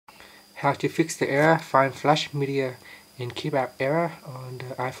how to fix the error, find flash media and keepout error on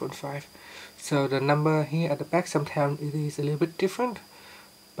the iPhone 5. So the number here at the back, sometimes it is a little bit different,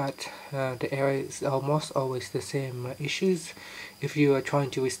 but the error is almost always the same issues. If you are trying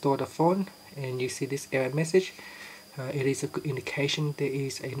to restore the phone and you see this error message, it is a good indication there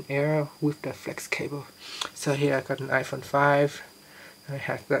is an error with the flex cable. So here I got an iPhone 5, I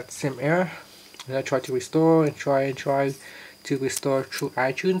have that same error, and I try to restore and try to restore through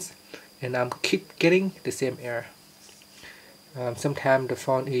iTunes, and I'm keep getting the same error. Sometimes the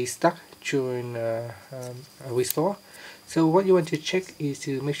phone is stuck during a restore. So what you want to check is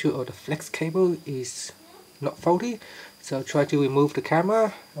to make sure all the flex cable is not faulty. So try to remove the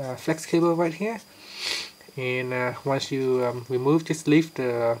camera flex cable right here, and once you remove, just leave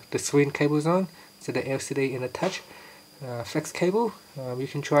the screen cables on, so the LCD and the touch flex cable. You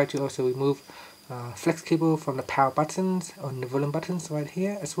can try to also remove flex cable from the power buttons on the volume buttons right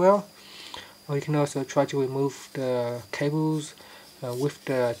here as well. Or you can also try to remove the cables with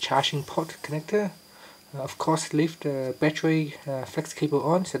the charging port connector. Of course, leave the battery flex cable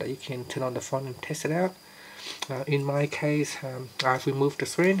on so that you can turn on the phone and test it out. In my case, I've removed the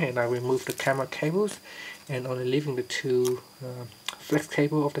screen and I removed the camera cables, and only leaving the two flex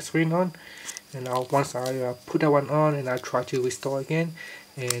cable of the screen on. And once I put that one on, and I try to restore again,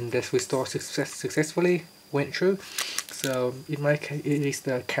 and this restore successfully went through. So in my case, it is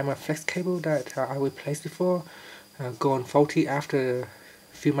the camera flex cable that I replaced before, gone faulty after a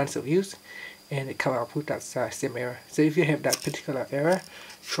few months of use, and it come up with that same error. So if you have that particular error,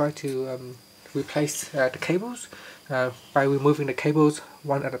 try to replace the cables by removing the cables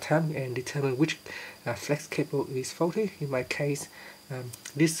one at a time and determine which flex cable is faulty. In my case,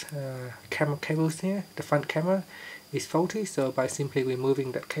 this camera cables here, the front camera, is faulty, so by simply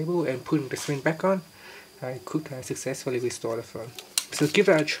removing that cable and putting the screen back on, I could successfully restore the phone. So give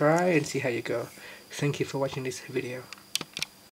that a try and see how you go. Thank you for watching this video.